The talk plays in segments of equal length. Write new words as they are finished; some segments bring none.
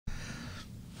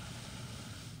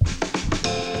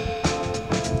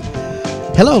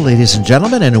Hello, ladies and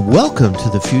gentlemen, and welcome to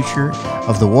the future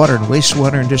of the water and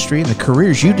wastewater industry and the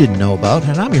careers you didn't know about.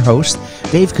 And I'm your host,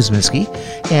 Dave Kosminski,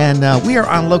 and we are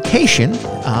on location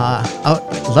out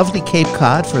lovely Cape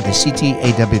Cod for the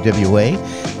CTAWWA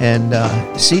and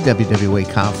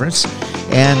CWWA conference.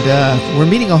 And we're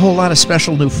meeting a whole lot of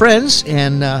special new friends,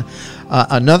 and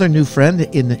another new friend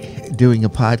in doing a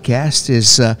podcast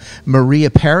is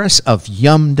Maria Paris of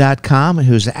Yum.com,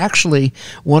 who's actually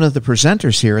one of the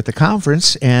presenters here at the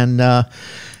conference. And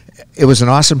it was an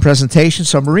awesome presentation.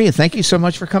 So, Maria, thank you so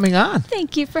much for coming on.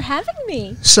 Thank you for having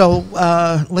me. So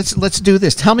let's do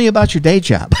this. Tell me about your day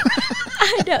job.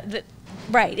 I know.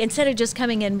 Right. Instead of just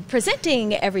coming and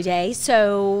presenting every day.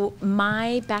 So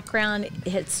my background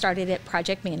had started at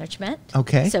project management.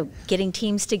 Okay. So getting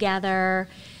teams together,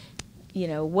 you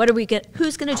know, what are we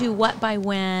who's going to do what by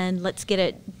when? Let's get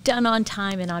it done on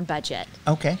time and on budget.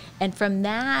 Okay. And from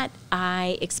that,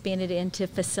 I expanded into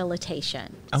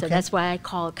facilitation. Okay. So that's why I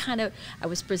call it I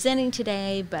was presenting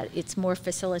today, but it's more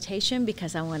facilitation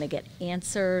because I want to get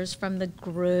answers from the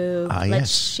group. Let's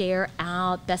yes. share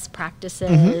out best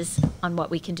practices on what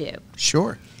we can do.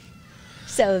 Sure.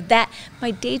 So that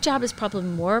my day job is probably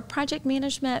more project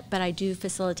management, but I do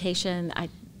facilitation. I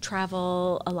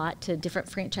travel a lot to different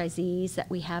franchisees that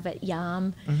we have at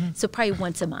Yum, so probably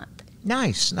once a month.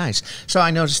 Nice, nice. So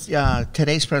I noticed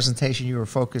today's presentation you were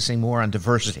focusing more on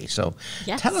diversity. So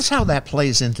Yes. Tell us how that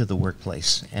plays into the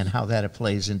workplace and how that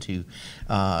plays into,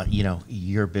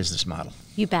 your business model.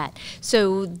 You bet.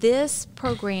 So this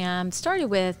program started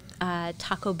with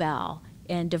Taco Bell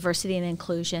and diversity and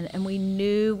inclusion, and we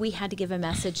knew we had to give a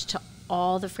message to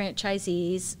all the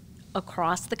franchisees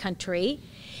across the country.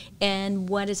 And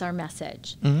what is our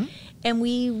message? And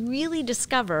we really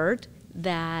discovered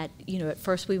that, at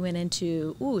first we went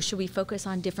into, should we focus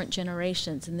on different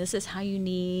generations? And this is how you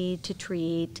need to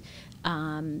treat, the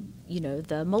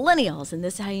millennials, and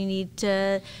this is how you need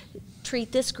to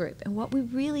treat this group. And what we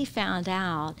really found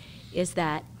out is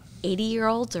that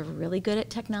 80-year-olds are really good at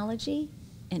technology,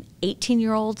 and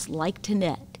 18-year-olds like to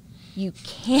knit. You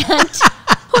can't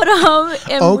put them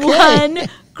in one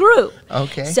group.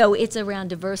 Okay. So it's around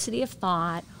diversity of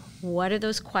thought. What are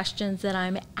those questions that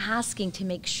I'm asking to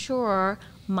make sure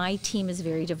my team is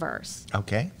very diverse?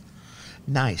 Okay.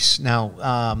 Nice.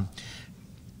 Now,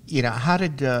 how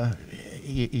did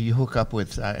you hook up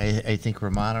with, I think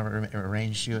Romana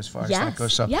arranged you as far as that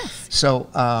goes? So, yes. So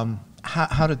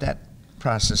how did that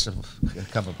process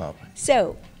come about?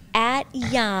 So at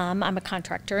Yum, I'm a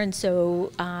contractor, and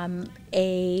so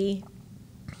a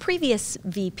previous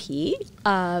VP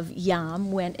of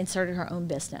Yum went and started her own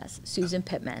business, Susan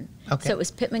Pittman. Okay. So it was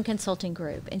Pittman Consulting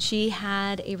Group, and she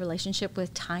had a relationship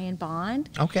with Ty and Bond.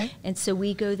 Okay. And so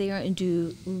we go there and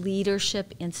do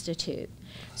Leadership Institute.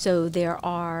 So there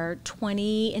are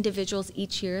 20 individuals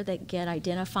each year that get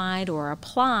identified or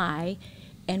apply,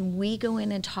 and we go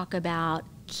in and talk about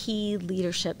key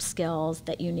leadership skills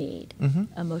that you need.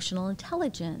 Emotional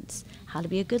intelligence, how to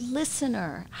be a good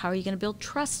listener, how are you going to build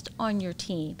trust on your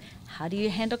team, how do you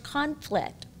handle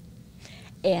conflict,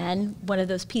 and one of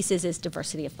those pieces is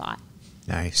diversity of thought.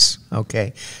 Nice.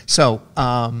 Okay. So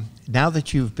now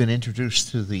that you've been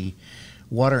introduced to the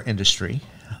water industry,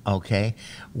 okay,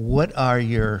 what are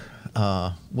your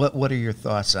what are your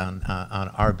thoughts on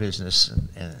our business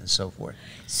and so forth?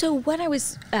 So what I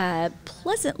was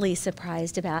pleasantly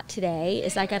surprised about today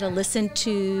is I got to listen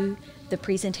to the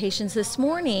presentations this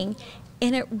morning,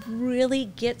 and it really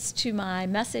gets to my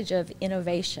message of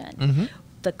innovation.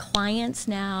 The clients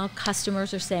now,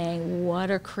 customers are saying, what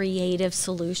are creative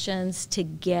solutions to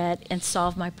get and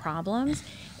solve my problems?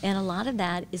 And a lot of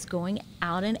that is going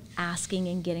out and asking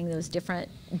and getting those different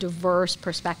diverse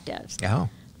perspectives. Oh.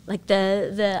 Like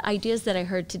the ideas that I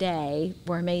heard today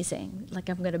were amazing. Like,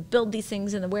 I'm going to build these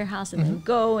things in the warehouse and then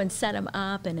go and set them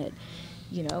up, and it,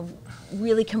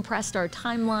 really compressed our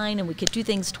timeline, and we could do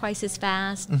things twice as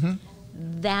fast.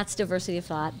 That's diversity of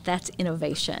thought. That's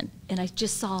innovation. And I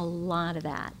just saw a lot of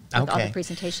that with all the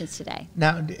presentations today.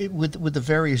 Now, with the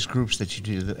various groups that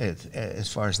you do,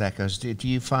 as far as that goes, do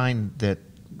you find that,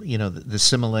 the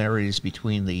similarities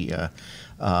between the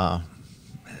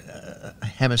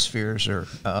hemispheres or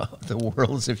the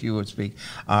worlds, if you would speak,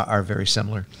 are very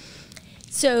similar?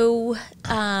 So,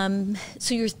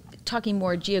 so you're talking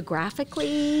more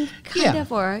geographically, kind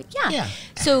of, or Yeah.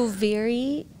 So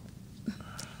very,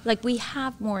 like, we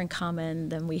have more in common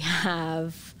than we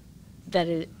have that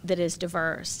is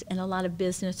diverse, and a lot of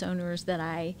business owners that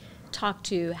I talk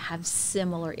to have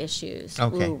similar issues.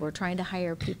 Okay. Ooh, we're trying to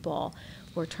hire people.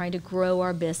 We're trying to grow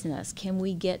our business. Can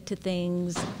we get to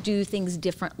things, do things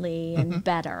differently and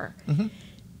better?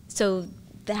 So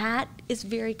that is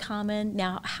very common.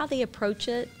 Now, how they approach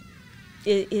it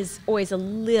is always a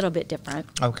little bit different.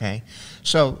 Okay.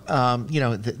 So,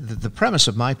 the premise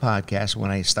of my podcast when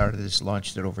I started this,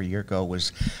 launched it over a year ago,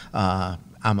 was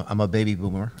I'm a baby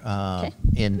boomer. Okay.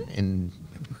 In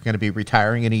going to be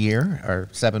retiring in a year or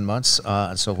 7 months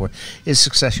and so forth, is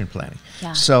succession planning.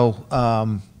 Yeah.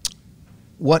 So,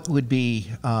 what would be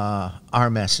our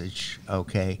message,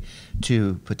 okay,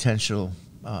 to potential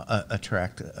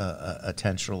attract a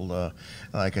potential,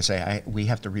 like I say, we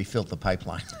have to refill the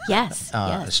pipeline. Yes,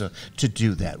 yes. So to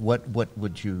do that, what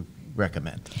would you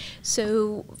recommend?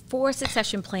 So for a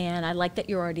succession plan, I like that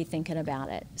you're already thinking about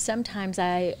it. Sometimes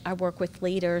I work with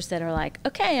leaders that are like,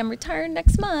 okay, I'm retiring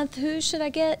next month. Who should I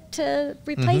get to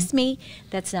replace me?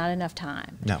 That's not enough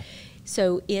time. No.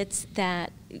 So it's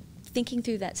that thinking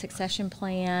through that succession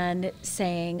plan,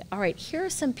 saying, all right, here are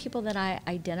some people that I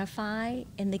identify.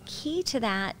 And the key to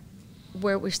that,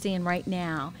 where we're seeing right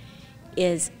now,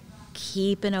 is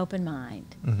keep an open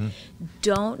mind.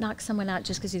 Don't knock someone out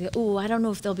just because you think, oh, I don't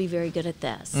know if they'll be very good at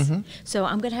this. So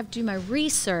I'm going to have to do my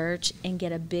research and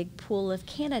get a big pool of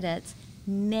candidates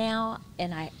now.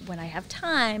 And when I have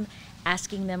time,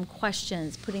 asking them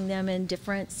questions, putting them in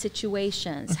different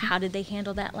situations. How did they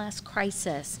handle that last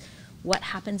crisis? What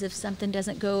happens if something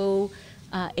doesn't go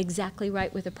exactly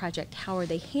right with a project? How are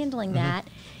they handling that?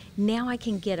 Now I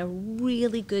can get a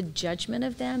really good judgment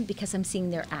of them because I'm seeing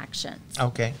their actions.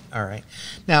 Okay, all right.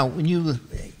 Now, when you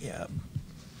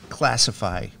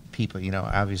classify people,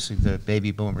 obviously the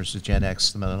baby boomers, the Gen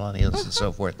X, the millennials, and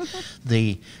so forth,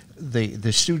 the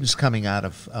students coming out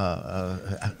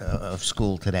of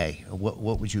school today,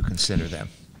 what would you consider them?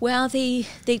 Well, they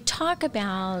talk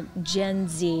about Gen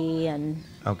Z and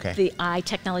the I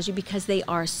technology because they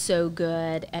are so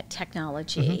good at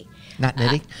technology. Not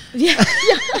knitting? Yeah,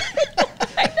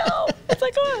 I know. It's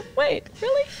like, oh, wait,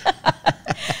 really?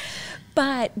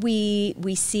 But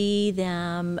we see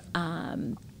them,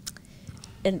 and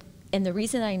the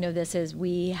reason I know this is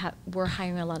we're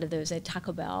hiring a lot of those at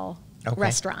Taco Bell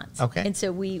restaurants. Okay. And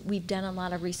so we've done a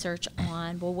lot of research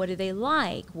on, well, what do they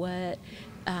like? What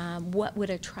would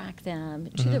attract them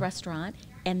to the restaurant,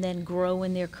 and then grow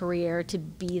in their career to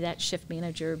be that shift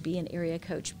manager, be an area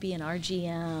coach, be an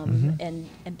RGM,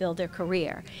 and build their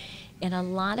career. And a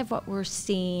lot of what we're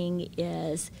seeing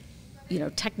is,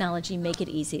 technology make it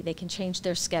easy. They can change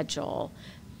their schedule,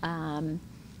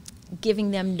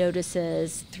 giving them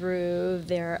notices through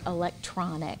their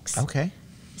electronics. Okay.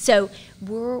 So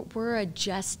we're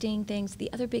adjusting things.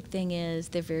 The other big thing is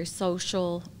they're very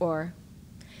social, or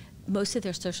most of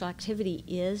their social activity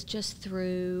is just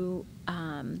through,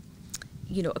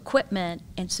 equipment.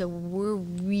 And so we're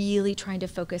really trying to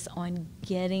focus on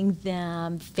getting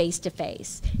them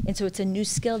face-to-face. And so it's a new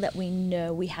skill that we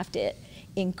know we have to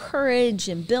encourage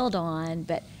and build on,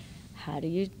 but how do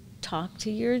you talk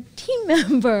to your team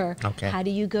member? Okay. How do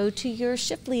you go to your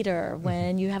shift leader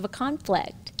when you have a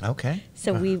conflict? Okay.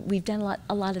 So we've done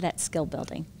a lot of that skill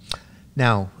building.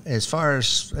 Now, as far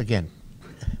as, again,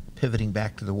 pivoting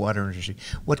back to the water industry,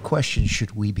 what questions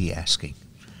should we be asking?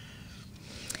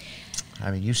 I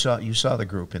mean, you saw the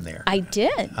group in there. I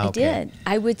did. Okay. I did.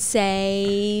 I would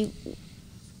say,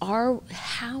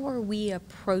 how are we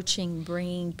approaching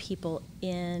bringing people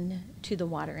in to the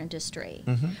water industry?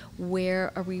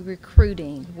 Where are we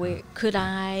recruiting? Where could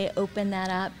I open that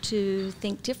up to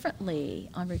think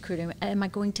differently on recruiting? Am I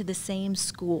going to the same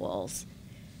schools?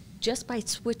 Just by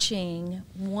switching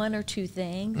one or two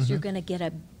things, you're going to get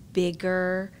a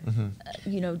bigger,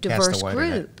 diverse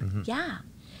group. Yeah.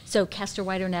 So cast a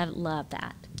wider net, love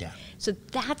that. Yeah. So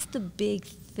that's the big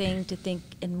thing to think.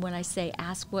 And when I say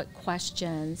ask what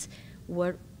questions,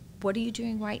 what are you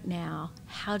doing right now?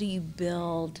 How do you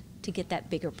build to get that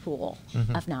bigger pool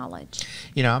of knowledge?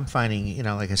 I'm finding,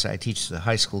 like I said, I teach the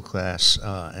high school class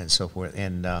and so forth.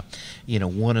 And,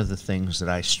 one of the things that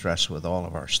I stress with all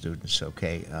of our students,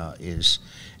 is,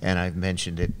 and I've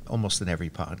mentioned it almost in every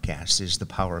podcast, is the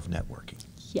power of networking.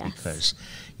 Yes. Because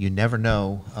you never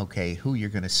know, who you're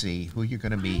going to see, who you're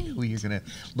going to meet, who you're going to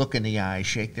look in the eye,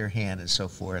 shake their hand, and so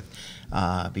forth.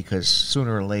 Because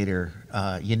sooner or later,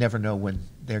 you never know when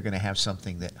they're going to have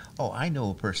something that, I know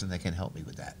a person that can help me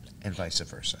with that, and vice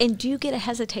versa. And do you get a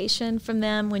hesitation from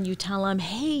them when you tell them,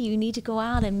 hey, you need to go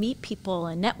out and meet people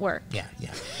and network? Yeah.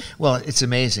 Well, it's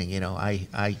amazing.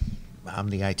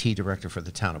 I'm the IT director for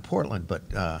the town of Portland, but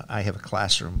I have a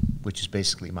classroom, which is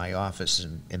basically my office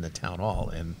in the town hall,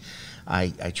 and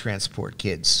I transport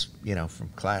kids, from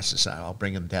classes. I'll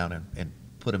bring them down and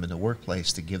put them in the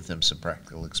workplace to give them some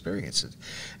practical experiences.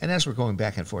 And as we're going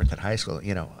back and forth at high school,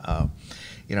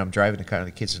 I'm driving the car,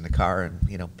 the kids in the car,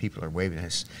 and people are waving at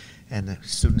us, and the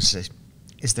students say,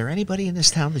 is there anybody in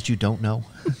this town that you don't know?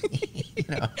 You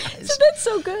know, So that's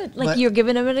so good. Like, you're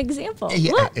giving them an example.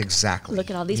 yeah, Look, exactly. look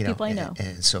at all these people I know.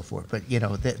 And so forth. But you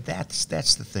know, that's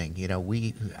the thing. You know,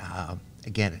 we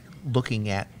again, looking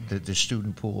at the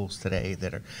student pools today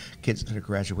that are kids that are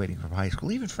graduating from high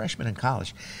school, even freshmen in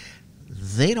college,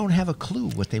 they don't have a clue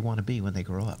what they want to be when they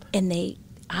grow up. And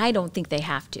I don't think they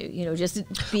have to, you know, just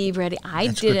be ready. I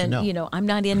That's good to didn't, know. you know, I'm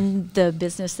not in the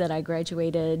business that I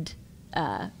graduated. So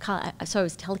I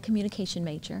was a telecommunication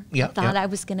major. Yeah, I thought yeah. I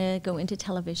was going to go into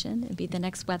television and be the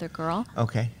next weather girl.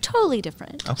 Okay. Totally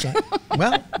different. Okay.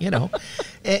 Well, you know,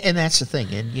 and that's the thing.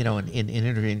 And, you know, in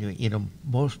interviewing, you know,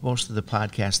 most of the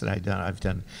podcasts that I've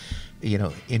done, you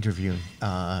know, interviewing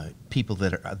people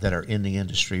that are in the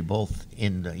industry, both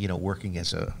in, you know, working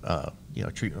as a you know,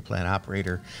 treatment plant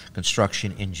operator,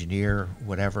 construction engineer,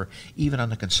 whatever, even on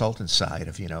the consultant side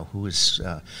of, you know, who is,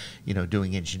 you know,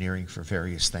 doing engineering for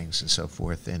various things and so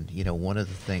forth. And, you know, one of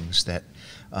the things that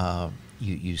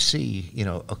you see, you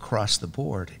know, across the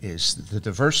board is the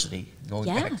diversity, going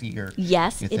back to your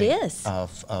yes, your it thing is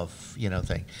of you know,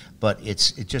 thing. But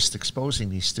it's just exposing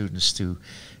these students to,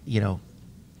 you know,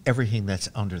 everything that's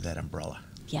under that umbrella.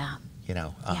 Yeah. You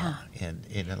know, Yeah. and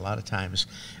a lot of times,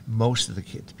 most of the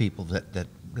people that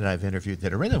I've interviewed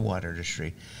that are in the water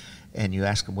industry, and you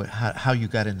ask them how you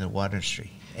got into the water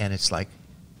industry, and it's like,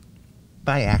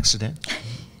 by accident.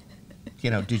 You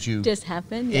know, did you Just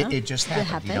happened? Yeah. It just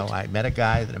happened. You know, I met a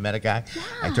guy, then I met a guy. Yeah.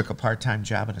 I took a part-time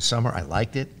job in the summer. I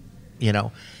liked it. You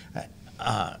know,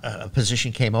 a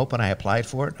position came open. I applied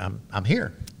for it. I'm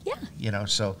here. Yeah. You know,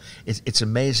 so it's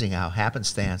amazing how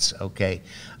happenstance,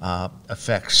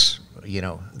 affects, you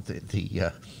know,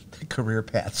 the career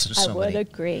paths of so many. I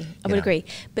would agree.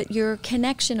 But your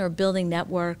connection or building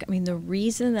network, I mean, the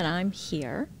reason that I'm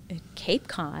here at Cape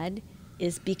Cod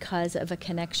is because of a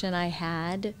connection I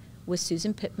had with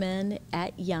Susan Pittman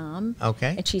at YUM.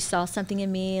 Okay. And she saw something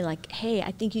in me like, hey,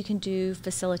 I think you can do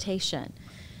facilitation.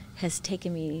 Has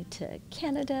taken me to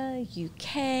Canada,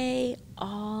 UK,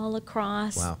 all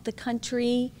across Wow. the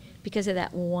country because of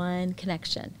that one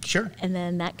connection. Sure. And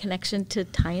then that connection to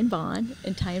Ty and Bond,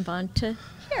 and Ty and Bond to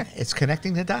here. It's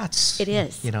connecting the dots. It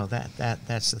is. You know,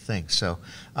 that's the thing. So,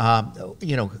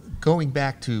 you know, going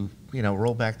back to, you know,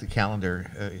 roll back the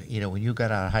calendar, you know, when you got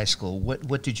out of high school,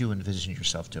 what did you envision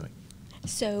yourself doing?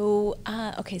 So,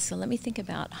 so let me think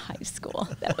about high school.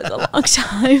 That was a long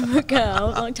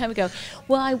time ago.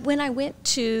 Well, when I went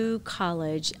to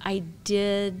college, I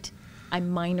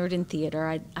minored in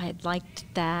theater. I liked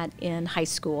that in high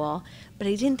school, but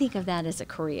I didn't think of that as a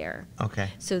career. Okay.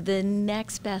 So the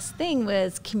next best thing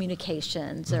was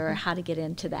communications or how to get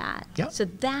into that. Yep. So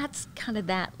that's kind of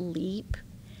that leap.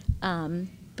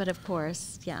 But of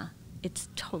course, yeah, it's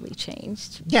totally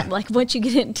changed. Yeah. Like once you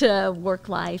get into work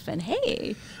life and,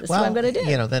 hey, this is what I'm going to do.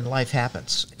 You know, then life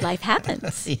happens. Life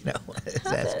happens. You know, as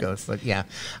that goes. But yeah.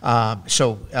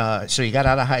 So you got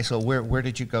out of high school. Where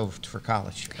did you go for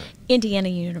college? Indiana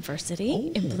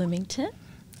University in Oh. Bloomington.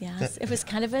 Yes, it was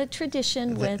kind of a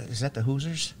tradition with. Is that the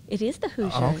Hoosiers? It is the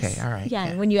Hoosiers. Oh, okay, all right. Yeah,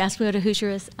 Yeah. and when you ask me what a Hoosier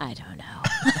is, I don't know.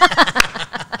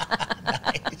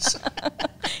 Nice.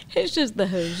 It's just the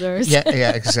Hoosiers.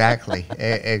 Yeah, exactly,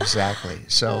 exactly.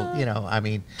 So you know, I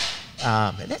mean,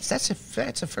 that's a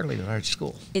fairly large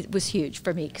school. It was huge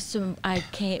for me because I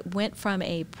went from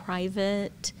a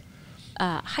private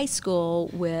high school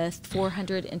with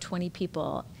 420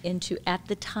 people into, at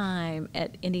the time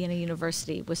at Indiana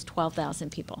University, was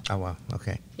 12,000 people. Oh wow,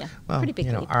 okay. Yeah, Well, pretty big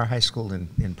you know, leap. our high school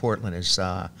in Portland is,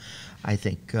 I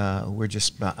think we're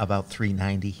just about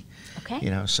 390. Okay.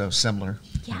 You know, so similar.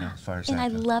 Yeah, You know, as far as and that I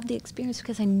goes. loved the experience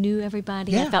because I knew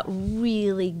everybody. Yeah. I felt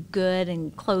really good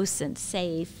and close and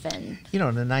safe, and You know,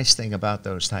 and the nice thing about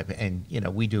those type of, and you know,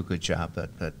 we do a good job,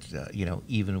 but you know,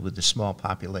 even with the small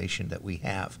population that we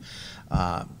have,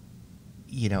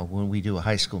 you know, when we do a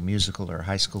high school musical or a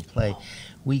high school play,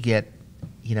 we get,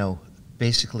 you know,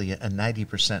 basically a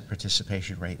 90%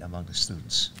 participation rate among the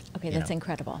students. okay, you that's know.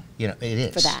 incredible. You know, it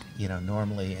is For that. You know,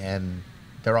 normally, and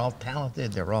they're all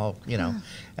talented. They're all, you know,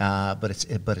 but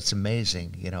it's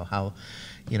amazing. You know how,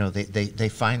 you know, they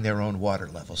find their own water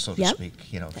level, so to Yep.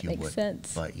 speak. You know, if That you makes would.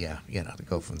 sense. But yeah, you know, to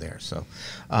go from there. So,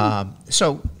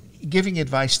 so giving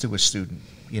advice to a student,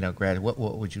 you know, grad, what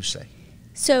would you say?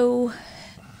 So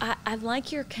I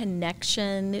like your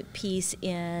connection piece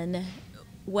in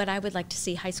what I would like to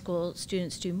see high school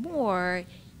students do more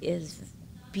is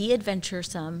be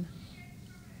adventuresome,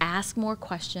 ask more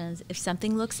questions. If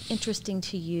something looks interesting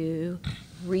to you,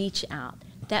 reach out.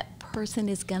 That person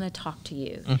is going to talk to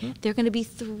you. They're going to be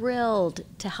thrilled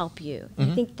to help you.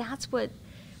 And I think that's what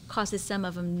causes some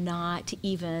of them not to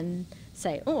even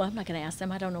say, oh, I'm not going to ask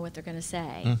them. I don't know what they're going to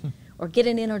say. Or get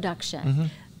an introduction.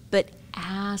 But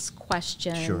ask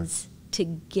questions to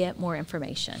get more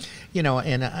information. You know,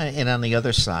 and on the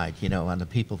other side, you know, on the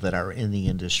people that are in the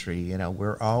industry, you know,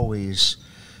 we're always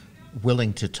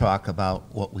willing to talk about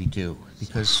what we do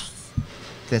because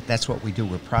that's what we do.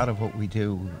 We're proud of what we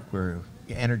do. We're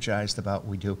energized about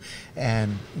what we do,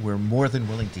 and we're more than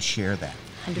willing to share that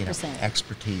 100%. You know,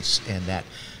 expertise and that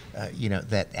you know,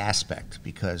 that aspect,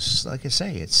 because like I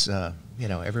say, it's you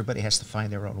know, everybody has to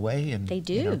find their own way, and they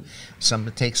do. You know, some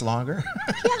it takes longer.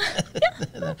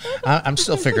 I'm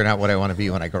still figuring out what I want to be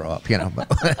when I grow up, you know, but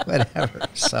whatever.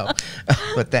 So,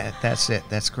 but that's it.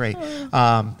 That's great.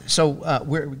 So,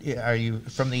 where are you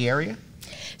from? The area?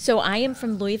 So I am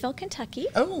from Louisville, Kentucky.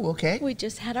 Oh, okay. We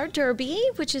just had our Derby,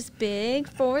 which is big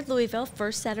for Louisville,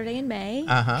 first Saturday in May.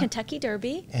 Kentucky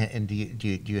Derby. And do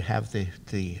you have the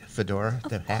fedora,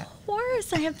 the hat? Of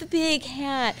course, I have the big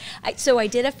hat. So I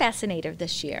did a fascinator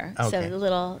this year, so Okay. a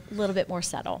little bit more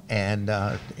subtle. And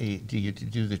do you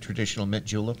do the traditional mint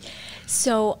julep?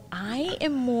 So I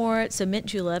am more, so mint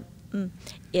julep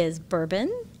is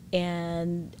bourbon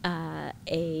and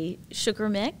a sugar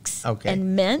mix Okay.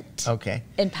 and mint Okay.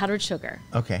 and powdered sugar.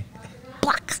 Okay.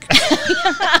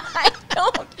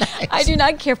 I do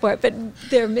not care for it, but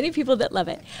there are many people that love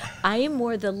it. I am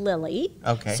more the lily.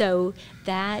 Okay. So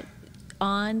that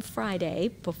on Friday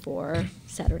before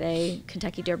Saturday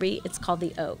Kentucky Derby, it's called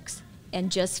the Oaks. And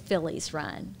just fillies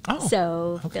run. Oh,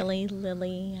 So okay. Philly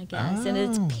lily, I guess. And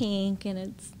it's Oh. pink and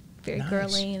it's very Nice.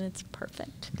 girly and it's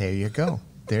perfect. There you go.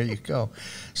 There you go.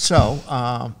 So,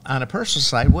 on a personal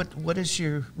side, what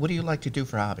do you like to do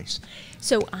for hobbies?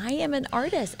 So I am an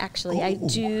artist, actually. I Ooh.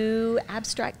 do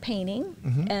abstract painting,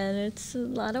 and it's a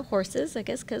lot of horses, I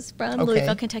guess, because from Okay.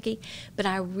 Louisville, Kentucky. But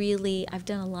I've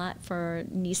done a lot for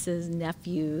nieces,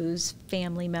 nephews,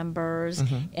 family members,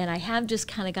 and I have just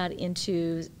kind of got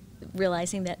into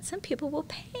realizing that some people will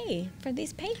pay for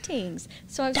these paintings.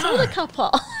 So I've sold a couple.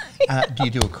 Do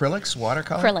you do acrylics,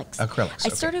 watercolor? Acrylics. Acrylics. I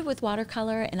okay. started with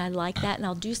watercolor, and I like that, and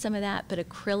I'll do some of that. But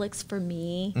acrylics for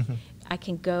me, I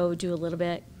can go do a little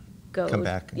bit, go Come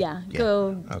back. yeah, Yeah.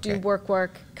 go Okay. do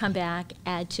work, come back,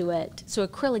 add to it. So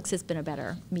acrylics has been a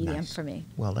better medium Nice. for me.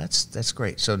 Well, that's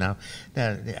great. So now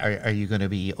are you going to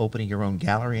be opening your own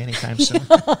gallery anytime soon?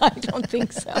 I don't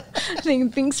think so. I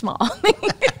think being small.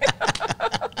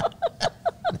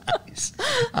 Nice.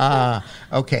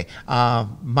 Okay.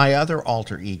 My other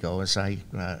alter ego, as I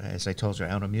told you, I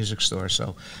own a music store.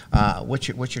 So, what's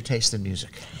your taste in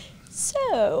music?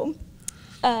 So,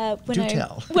 Do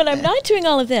tell. when I'm not doing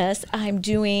all of this, I'm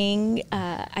doing,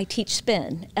 I teach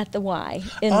spin at the Y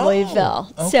in Oh,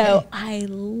 Louisville. okay. So I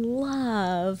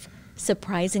love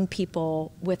surprising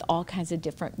people with all kinds of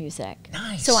different music.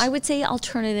 Nice. So I would say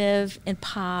alternative and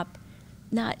pop,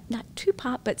 not too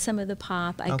pop, but some of the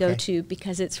pop I go Okay. to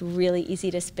because it's really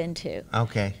easy to spin to.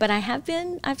 Okay. But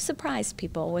I've surprised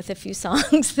people with a few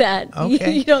songs that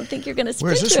Okay. you don't think you're going to spin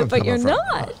Where's this to one it, but you're coming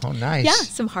from? not. Oh, nice. Yeah,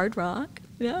 some hard rock.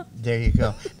 Yeah. There you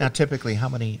go. Now, typically, how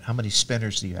many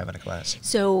spinners do you have in a class?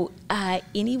 So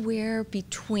anywhere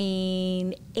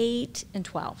between 8 and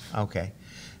 12. Okay.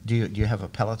 Do you have a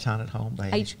Peloton at home by I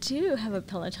any do have a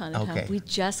Peloton at Okay. home. We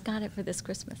just got it for this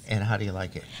Christmas. And how do you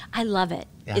like it? I love it.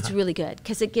 It's Uh-huh. really good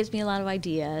because it gives me a lot of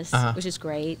ideas, which is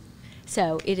great.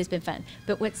 So it has been fun.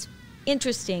 But what's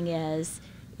interesting is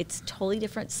it's totally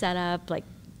different setup, like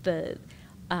the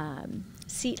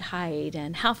seat height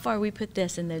and how far we put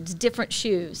this, and there's different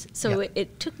shoes. So Yeah.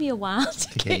 it took me a while to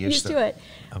get get used used to to it.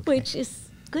 it, Okay. which is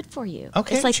good for you.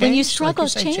 Okay, It's like when you change, struggle,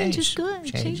 like you say, change is good.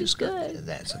 Change is good.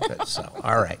 That's good. So,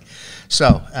 all right.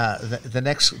 So, the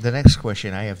next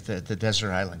question, I have the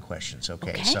desert island questions.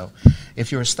 Okay. Okay. So,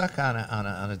 if you were stuck on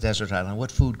a desert island,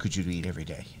 what food could you eat every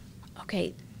day?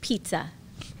 Okay, pizza.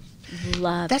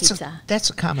 Love That's pizza. that's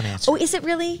a common answer. Oh, is it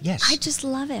really? Yes. I just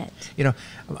love it. You know,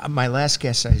 my last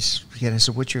guest, I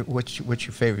said, what's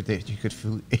your favorite that you could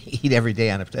eat every day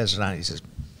on a desert island? He says,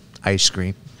 ice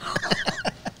cream.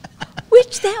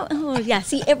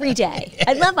 See, every day.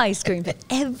 I love ice cream, but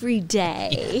every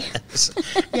day.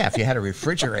 Yeah, if you had a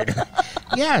refrigerator.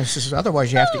 Yeah,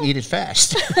 otherwise you have to eat it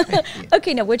fast.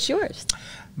 Okay, now what's yours?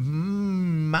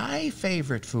 My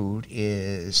favorite food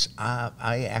is I'm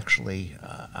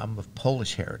of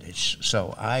Polish heritage,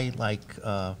 so I like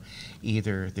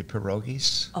either the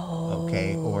pierogies,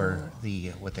 okay, or the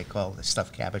what they call the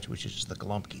stuffed cabbage, which is the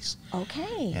glumpkies,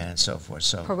 Okay. and so forth.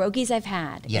 So Pierogies I've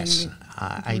had. yes, and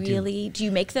I do. really, do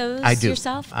you make those I do.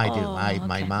 yourself? I do. Oh, My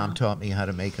okay. mom taught me how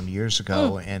to make them years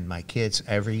ago, and my kids,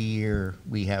 every year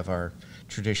we have our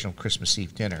traditional Christmas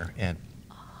Eve dinner, and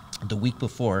the week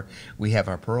before we have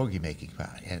our pierogi making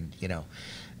party, and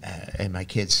and my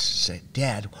kids say,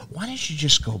 "Dad, why don't you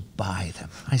just go buy them?"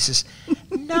 I says,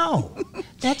 "No,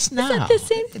 that's not. It's not the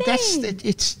same thing.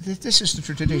 This is the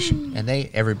tradition." And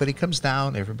everybody comes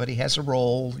down, everybody has a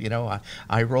roll.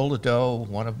 I roll a dough,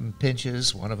 one of them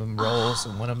pinches, one of them rolls,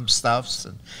 and one of them stuffs,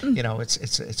 and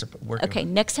it's a work. Okay,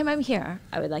 next time I'm here,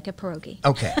 I would like a pierogi.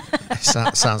 Okay,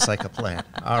 sounds like a plan.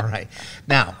 All right,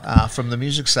 now from the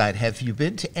music side, have you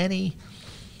been to any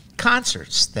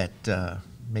concerts that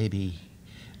maybe?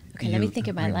 Okay, let me think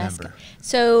of my last.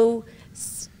 So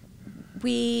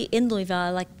we in Louisville, I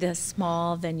like this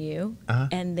small venue,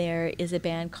 and there is a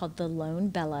band called the Lone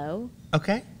Bellow.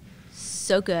 Okay.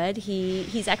 So good.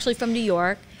 He's actually from New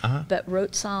York, but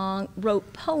wrote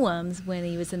poems when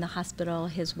he was in the hospital.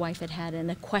 His wife had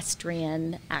an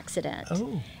equestrian accident,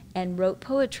 and wrote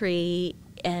poetry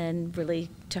and really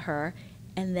to her.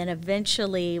 And then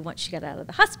eventually, once she got out of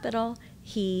the hospital,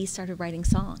 he started writing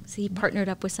songs. He partnered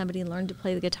up with somebody and learned to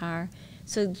play the guitar.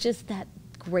 So just that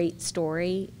great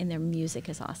story, and their music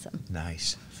is awesome.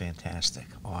 Nice. Fantastic.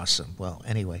 Awesome. Well,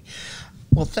 anyway,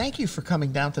 thank you for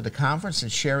coming down to the conference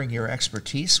and sharing your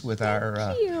expertise with our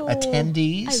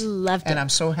attendees. I loved it. And I'm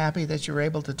so happy that you were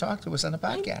able to talk to us on the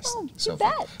podcast. You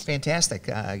bet. Fantastic.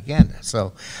 Again.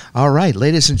 So, all right,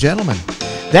 ladies and gentlemen,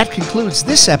 that concludes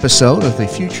this episode of the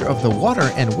future of the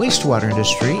water and wastewater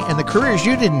industry and the careers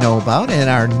you didn't know about, and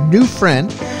our new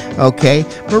friend,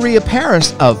 Maria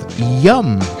Paris of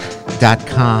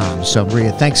Yum.com. So,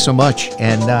 Maria, thanks so much,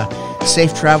 and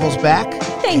safe travels back.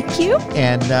 Thank you.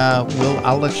 And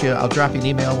I'll drop you an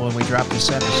email when we drop this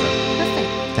episode.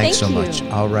 Perfect. Thanks so you. much.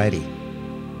 All righty.